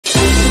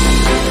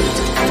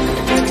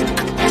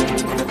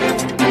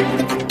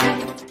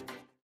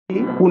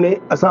पुणे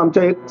असा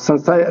आमच्या एक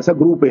संस्था आहे, असा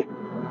ग्रुप आहे.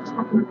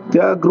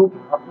 त्या ग्रुप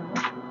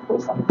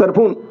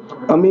तर्फून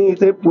आम्ही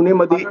इथे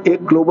पुणेमध्ये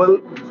एक ग्लोबल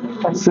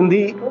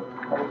सिंधी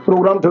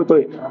प्रोग्राम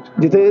ठेवतोय,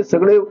 जिथे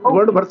सगळे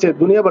वर्ल्डभरचे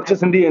दुनियाभरचे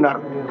सिंधी येणार.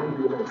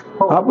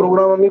 हा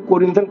प्रोग्राम आम्ही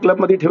कोरिन्थन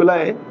क्लबमध्ये ठेवला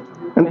आहे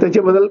आणि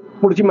त्याच्याबद्दल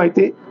पुढची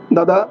माहिती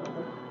दादा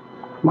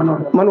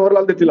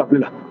मनोहरलाल देतील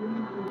आपल्याला.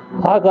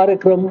 हा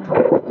कार्यक्रम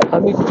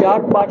आम्ही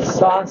 4, 5,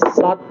 6,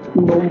 7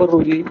 नोव्हेंबर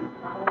रोजी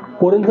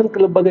कोरिन्थन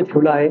क्लबमध्ये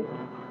ठेवला आहे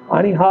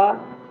आणि हा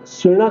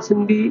श्रीना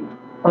सिंधी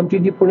आमची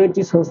जी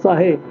पुण्याची संस्था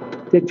आहे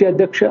त्याचे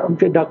अध्यक्ष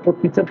आमचे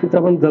डॉक्टर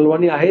पितामन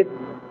दलवानी आहेत.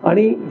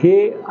 आणि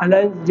हे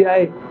अलायन्स जे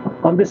आहे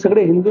आमचे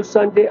सगळे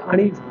हिंदुस्थानचे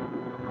आणि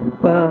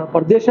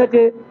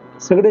परदेशाचे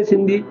सगळे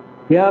सिंधी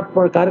या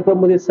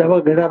कार्यक्रमामध्ये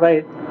सहभाग घेणार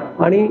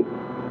आहेत आणि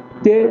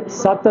ते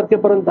 7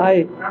 तारखेपर्यंत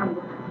आहे.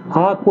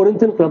 हा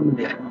कोरिन्थन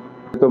क्लबमध्ये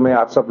आहे. तो मैं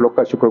आप सब लोग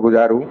का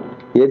शुक्रगुजार हूँ.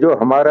 ये जो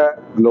हमारा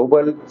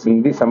ग्लोबल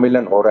सिंधी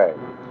सम्मेलन हो रहा है,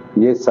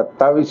 ये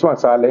 27वां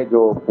साल है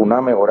जो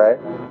पूना में हो रहा है.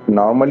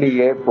 नॉर्मली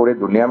ये पूरे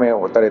दुनिया में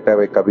होता रहता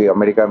है, कभी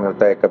अमेरिका में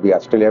होता है, कभी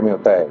ऑस्ट्रेलिया में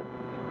होता है.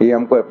 ये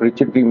हमको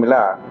अपॉर्चुनिटी मिला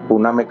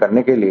पूना में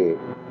करने के लिए,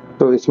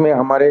 तो इसमें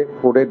हमारे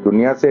पूरे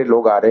दुनिया से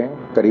लोग आ रहे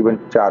हैं. करीबन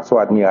 400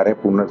 आदमी आ रहे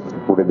हैं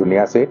पूरे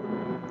दुनिया से.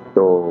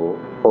 तो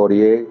और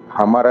ये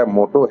हमारा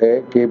मोटो है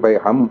कि भाई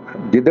हम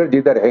जिधर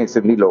जिधर हैं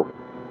सिंधी लोग,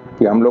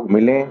 कि हम लोग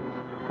मिलें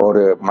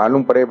और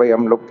मालूम पड़े भाई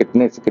हम लोग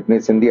कितने से कितने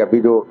सिंधी. अभी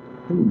जो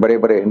बड़े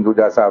बड़े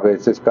हिंदुजा साहब है,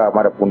 इसका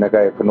हमारा पुणे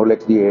का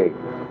फिनोलेक्स जी है,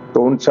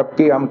 तो उन सब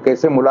की हम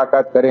कैसे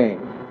मुलाकात करें,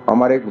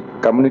 हमारे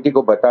कम्युनिटी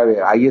को बतावे.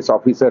 IAS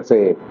ऑफिसर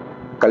से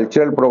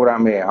कल्चरल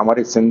प्रोग्राम है,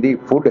 हमारे सिंधी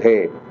फूड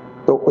है,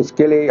 तो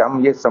उसके लिए हम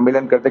ये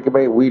सम्मेलन करते हैं कि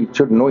भाई we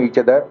should know each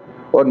other.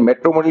 और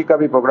मेट्रोमोनिल का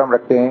भी प्रोग्राम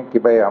रखते हैं कि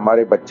भाई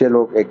हमारे बच्चे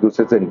लोग एक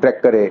दूसरे से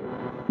इंटरेक्ट करें.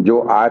 जो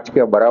आज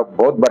का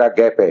बहुत बड़ा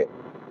गैप है,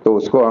 तो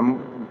उसको हम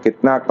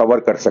कितना कवर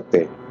कर सकते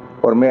हैं.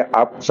 और मैं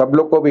आप सब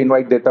लोग को भी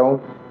इनवाइट देता हूं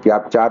कि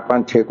आप 4,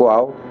 5, 6 को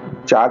आओ.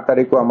 4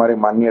 तारीख को हमारे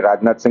माननीय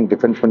राजनाथ सिंह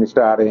डिफेंस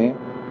मिनिस्टर आ रहे हैं.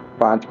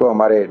 5 को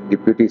हमारे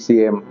डिप्यूटी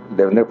CM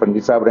देवेंद्र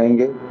फडणवीस साहब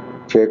रहेंगे.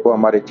 6 को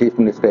हमारे चीफ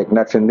मिनिस्टर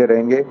एकनाथ शिंदे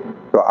रहेंगे.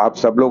 तो आप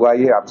सब लोग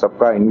आइए, आप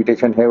सबका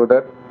इन्विटेशन है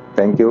उधर.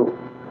 Thank you.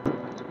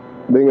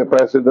 Being a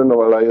president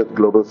of Alliance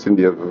Global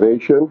Sindhi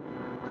Association,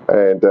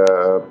 and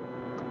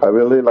I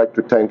really like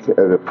to thank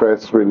the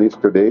press release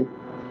today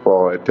for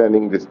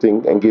attending this thing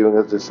and giving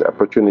us this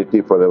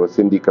opportunity for the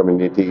Sindhi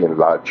community in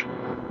large.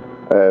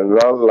 And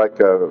well,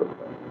 like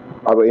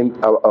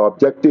our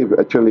objective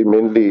actually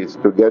mainly is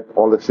to get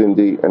all the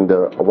Sindhi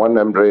under one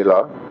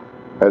umbrella.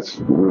 As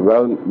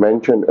well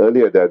mentioned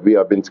earlier, that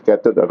we have been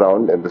scattered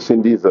around and the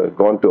Sindhis have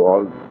gone to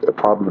all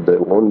part of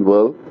their own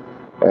world.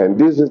 And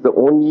this is the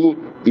only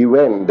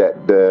event that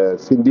the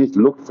Sindhis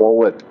look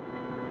forward,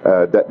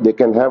 that they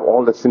can have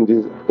all the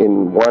Sindhis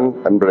in one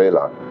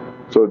umbrella.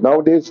 So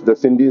nowadays the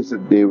Sindhis,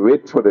 they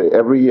wait for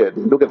every year,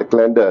 they look at the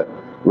calendar,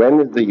 when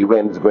is the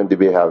event is going to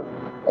be held.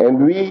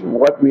 And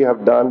what we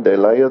have done, the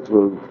Alliance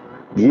will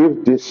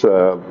give this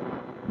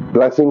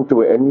blessing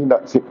to any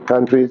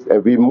countries,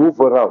 and we move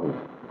around,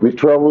 we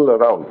travel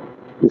around.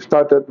 We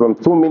started from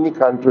so many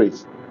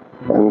countries.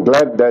 I'm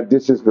glad that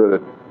this is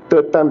the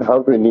 3rd time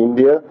held in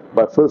India,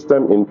 but 1st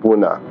time in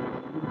Pune.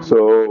 So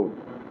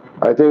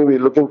I think we're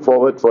looking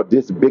forward for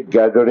this big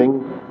gathering,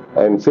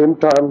 and same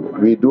time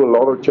we do a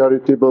lot of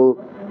charitable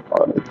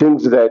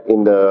things that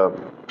in the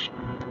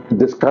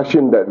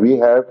discussion that we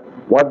have,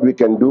 what we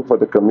can do for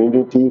the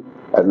community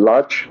at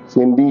large,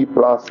 Sindhi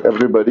plus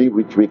everybody,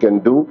 which we can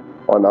do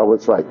on our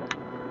side.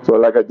 So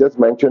like I just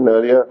mentioned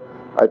earlier,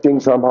 I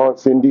think somehow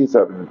Sindhis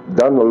have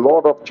done a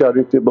lot of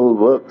charitable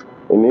work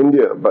in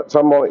India, but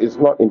somehow it's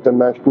not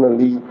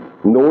internationally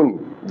known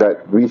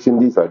that we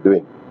Sindhis are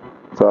doing.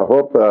 So I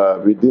hope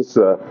with this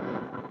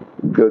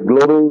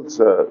global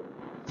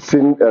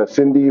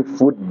Sindhi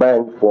food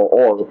bank for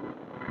all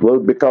will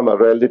become a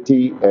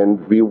reality, and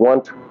we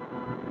want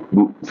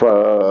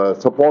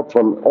support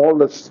from all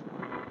the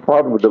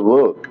part of the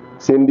world,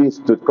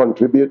 Sindhis, to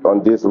contribute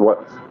on this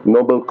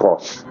noble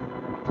cause.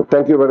 So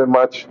thank you very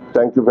much.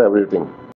 Thank you for everything.